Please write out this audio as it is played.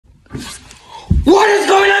What is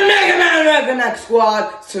going on, Mega Man Mega Next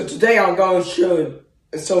Squad? Today I'm going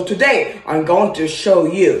to show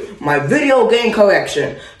you my video game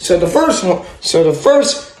collection. So the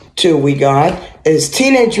first two we got is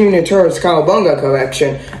Teenage Mutant Turtles Cowabunga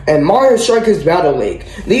collection and Mario Strikers Battle League.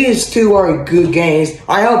 These two are good games.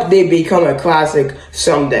 I hope they become a classic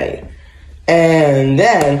someday. And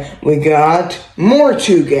then we got more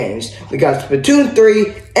two games. We got Splatoon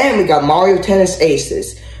 3 and we got Mario Tennis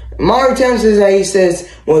Aces. Mario Tennis Aces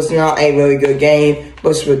was not a really good game,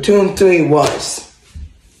 but Splatoon 3 was.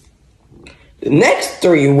 The next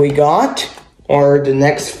three we got, or the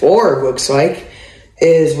next four it looks like,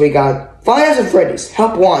 is we got Five Nights at Freddy's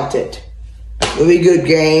Help Wanted. Really good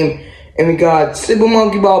game. And we got Super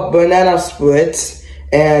Monkey Ball Banana Splits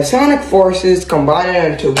and Sonic Forces combined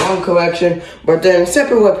into one collection, but then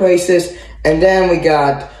separate places. And then we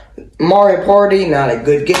got Mario Party, not a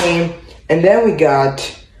good game. And then we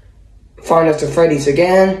got Five Nights at Freddy's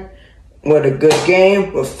again, with a good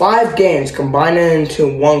game, with 5 games combined into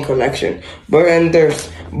one collection.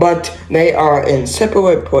 But they are in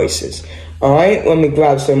separate places. Alright, let me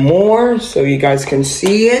grab some more so you guys can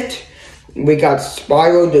see it. We got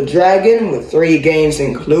Spyro the Dragon with 3 games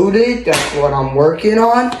included. That's what I'm working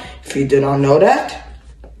on, if you did not know that.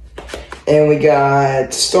 And we got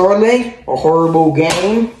Starlink, a horrible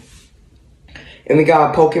game. And we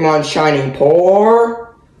got Pokemon Shining Pearl.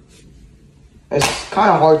 It's kind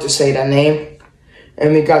of hard to say that name.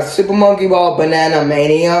 And we got Super Monkey Ball Banana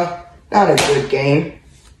Mania. Not a good game.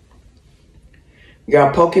 We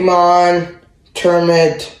got Pokemon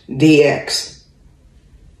Tournament DX.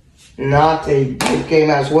 Not a good game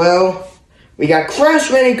as well. We got Crash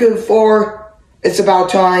Bandicoot 4. It's About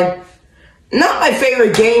Time. Not my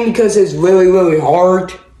favorite game because it's really, really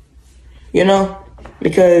hard. You know?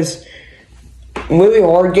 Because really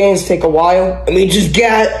hard games take a while. Let me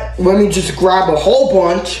just grab a whole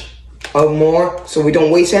bunch of more so we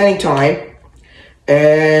don't waste any time.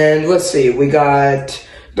 And let's see, we got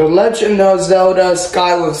The Legend of Zelda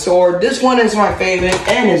Skyward Sword. This one is my favorite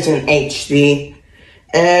and it's in HD.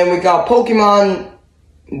 And we got Pokemon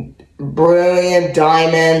Brilliant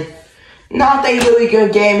Diamond. Not a really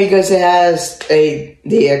good game because it has the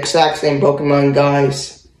exact same Pokemon,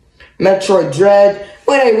 guys. Metroid Dread.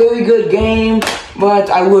 But a really good game, but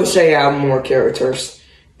I wish they had more characters.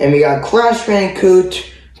 And we got Crash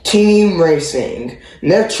Bandicoot Team Racing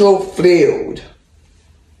Nitro Field.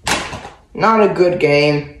 Not a good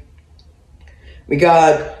game. We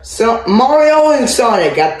got Mario and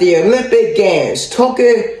Sonic at the Olympic Games. At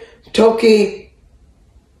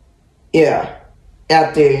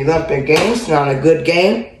the Olympic Games. Not a good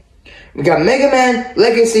game. We got Mega Man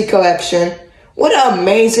Legacy Collection. What an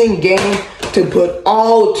amazing game to put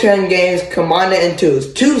all 10 games combined into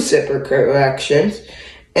 2 separate collections.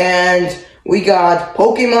 And we got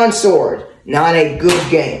Pokemon Sword, not a good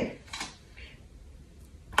game.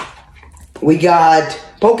 We got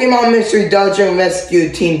Pokemon Mystery Dungeon Rescue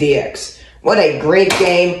Team DX. What a great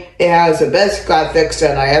game. It has the best graphics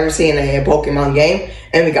that I ever seen in a Pokemon game.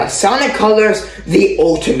 And we got Sonic Colors The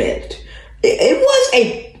Ultimate. It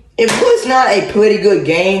was not a pretty good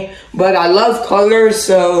game, but I love colors,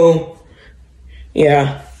 so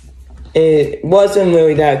yeah, it wasn't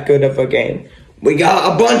really that good of a game. We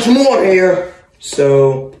got a bunch more here,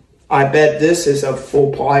 so I bet this is a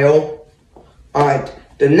full pile. Alright,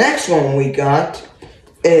 the next one we got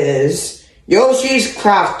is Yoshi's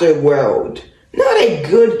Crafted World. Not a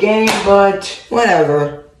good game, but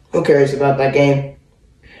whatever. Who cares about that game?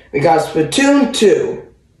 We got Splatoon 2.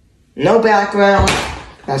 No background.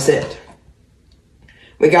 That's it.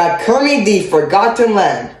 We got Kirby the Forgotten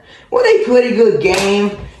Land. What a pretty good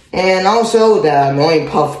game. And also the annoying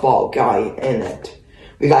puffball guy in it.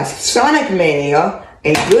 We got Sonic Mania,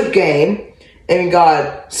 a good game. And we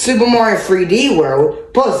got Super Mario 3D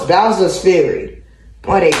World plus Bowser's Fury.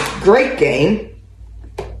 What a great game.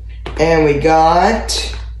 And we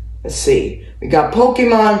got, let's see, we got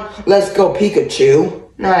Pokemon Let's Go Pikachu.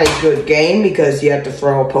 Not a good game because you have to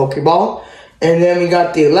throw a Pokeball. And then we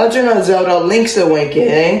got The Legend of Zelda Link's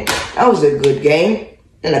Awakening. That was a good game.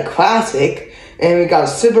 And a classic. And we got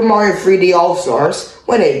Super Mario 3D All-Stars.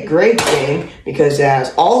 What a great game. Because it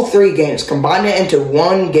has all 3 games combined into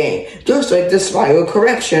one game. Just like the Spyro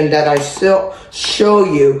Correction that I still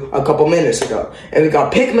showed you a couple minutes ago. And we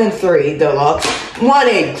got Pikmin 3 Deluxe. What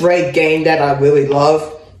a great game that I really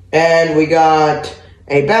love. And we got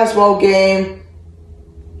a basketball game.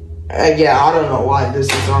 Yeah, I don't know why this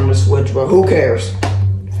is on the Switch, but who cares?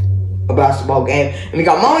 A basketball game. And we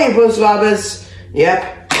got Mario Bros. Rabbids.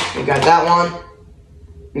 Yep, we got that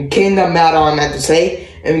one. Kingdom Battle, I meant to say.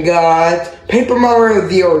 And we got Paper Mario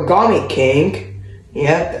the Origami King.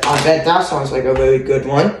 Yeah, I bet that sounds like a really good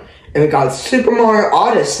one. And we got Super Mario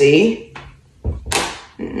Odyssey.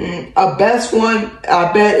 A best one,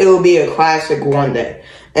 I bet it will be a classic one day.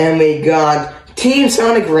 And we got Team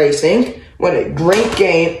Sonic Racing. What a great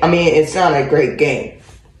game. I mean, it's not a great game.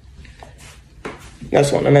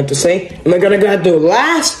 That's what I meant to say. And we're gonna go do the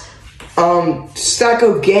last stack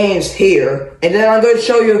of games here. And then I'm gonna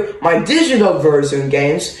show you my digital version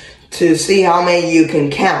games to see how many you can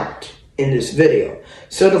count in this video.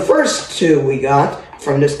 So the first two we got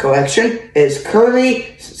from this collection is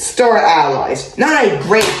Kirby Star Allies. Not a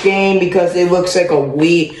great game because it looks like a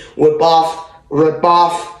Wii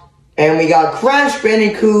rip-off. And we got Crash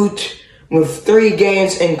Bandicoot with 3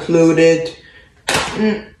 games included.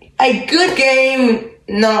 A good game,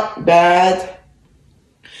 not bad.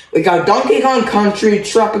 We got Donkey Kong Country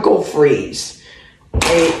Tropical Freeze.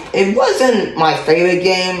 It wasn't my favorite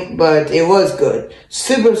game, but it was good.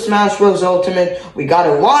 Super Smash Bros. Ultimate. We got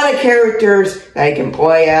a lot of characters that you can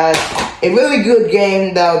play as. A really good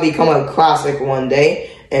game that will become a classic one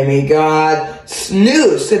day. And we got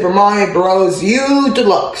new Super Mario Bros. U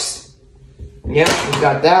Deluxe. Yep, we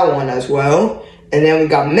got that one as well. And then we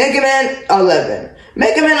got Mega Man 11.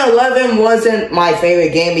 Mega Man 11 wasn't my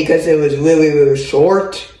favorite game because it was really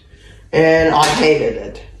short. And I hated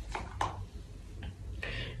it.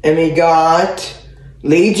 And we got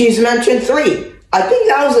Luigi's Mansion 3. I think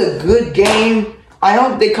that was a good game. I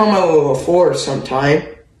hope they come out with a 4 sometime.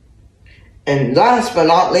 And last but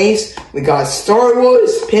not least, we got Star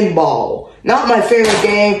Wars Pinball. Not my favorite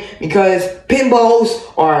game because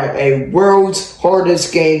pinballs are a world's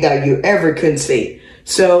hardest game that you ever could see.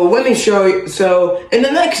 So let me show you. So in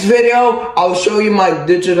the next video, I'll show you my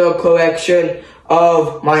digital collection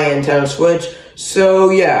of my Nintendo Switch. So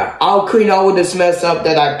yeah, I'll clean all of this mess up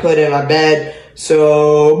that I put in my bed.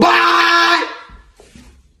 So bye!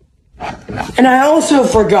 And I also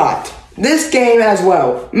forgot this game as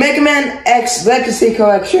well. Mega Man X Legacy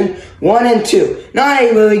Collection 1 and 2. Not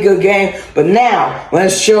a really good game, but now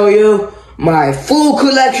let's show you my full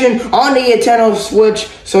collection on the Nintendo Switch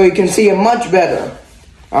so you can see it much better.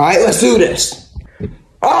 Alright, let's do this.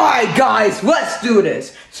 Alright guys, let's do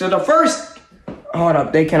this. So the first, hold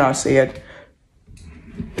up, they cannot see it.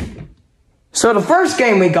 So the first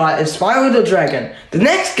game we got is Spyro the Dragon. The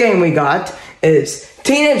next game we got is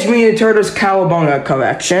Teenage Mutant Ninja Turtles Cowabunga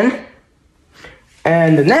Collection.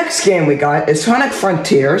 And the next game we got is Sonic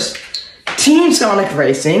Frontiers, Team Sonic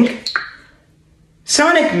Racing,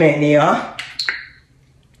 Sonic Mania,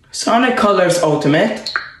 Sonic Colors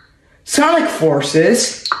Ultimate, Sonic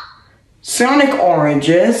Forces, Sonic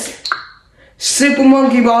Oranges, Super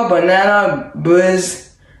Monkey Ball Banana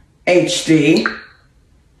Buzz HD,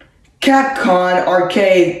 Capcom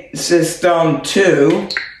Arcade System 2,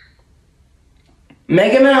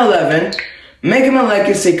 Mega Man 11, Mega Man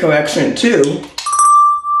Legacy Collection 2,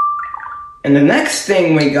 and the next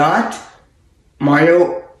thing we got,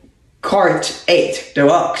 Mario Kart 8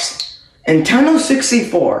 Deluxe, Nintendo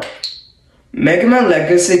 64, Mega Man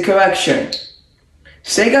Legacy Collection,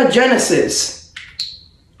 Sega Genesis,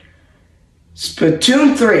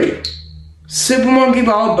 Splatoon 3, Super Monkey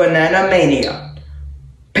Ball Banana Mania,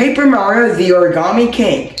 Paper Mario the Origami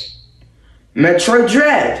King, Metroid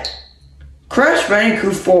Dread, Crash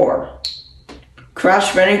Bandicoot 4,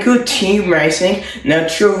 Crash Bandicoot Team Racing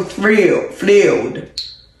Nitro Field,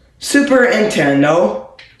 Super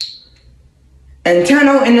Nintendo,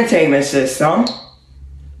 Nintendo Entertainment System,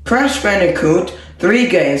 Crash Bandicoot 3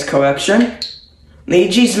 Games Collection,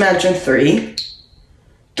 Luigi's Mansion 3,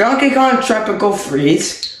 Donkey Kong Tropical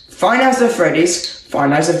Freeze, Five Nights at Freddy's, Five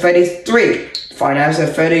Nights at Freddy's 3, Five Nights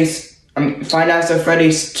at Freddy's, Five Nights at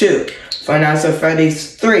Freddy's 2, Five Nights at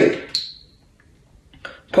Freddy's 3,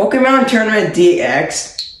 Pokemon Tournament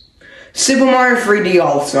DX, Super Mario 3D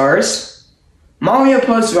All-Stars, Mario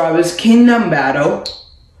Plus Rabbids Kingdom Battle,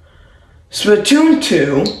 Splatoon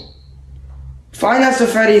 2, Five Nights at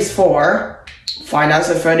Freddy's 4, Five Nights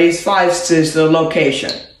at Freddy's 5 Sister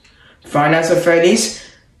Location, Five Nights at Freddy's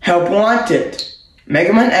Help Wanted,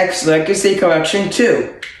 Mega Man X Legacy Collection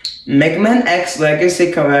 2, Mega Man X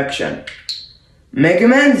Legacy Collection, Mega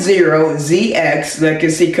Man Zero ZX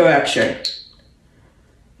Legacy Collection,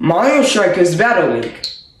 Mario Strikers Battle League,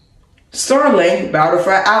 Starlink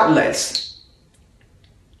Battlefront Outlets,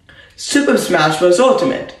 Super Smash Bros.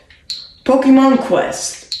 Ultimate, Pokemon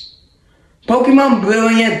Quest, Pokemon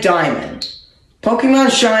Brilliant Diamond, Pokemon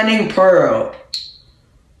Shining Pearl,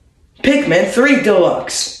 Pikmin 3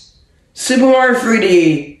 Deluxe, Super Mario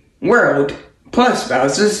 3D World plus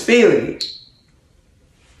Bowser's Fury,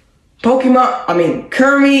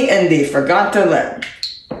 Kirby and the Forgotten Land,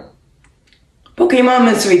 Pokemon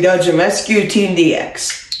Mystery Dungeon Rescue Team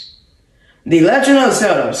DX, The Legend of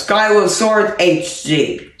Zelda Skyward Sword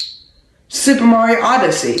HD, Super Mario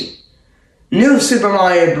Odyssey, New Super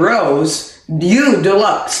Mario Bros. U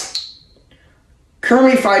Deluxe,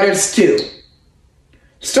 Kirby Fighters 2,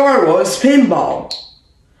 Star Wars Pinball,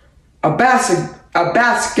 a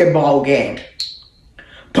basketball game,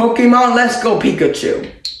 Pokemon Let's Go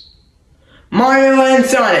Pikachu, Mario and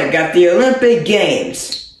Sonic at the Olympic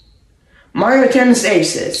Games, Mario Tennis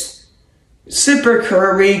Aces, Super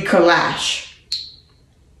Kirby Clash,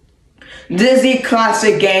 Disney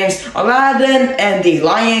Classic Games Aladdin and the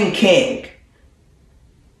Lion King,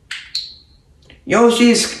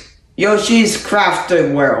 Yoshi's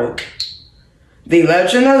Crafted World, The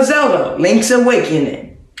Legend of Zelda Link's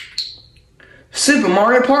Awakening, Super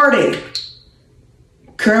Mario Party,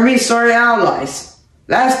 Kirby Star Allies,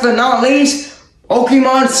 last but not least,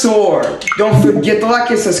 Pokemon Sword. Don't forget to like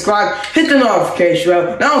and subscribe, hit the notification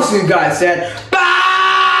bell, and I'll see you guys then.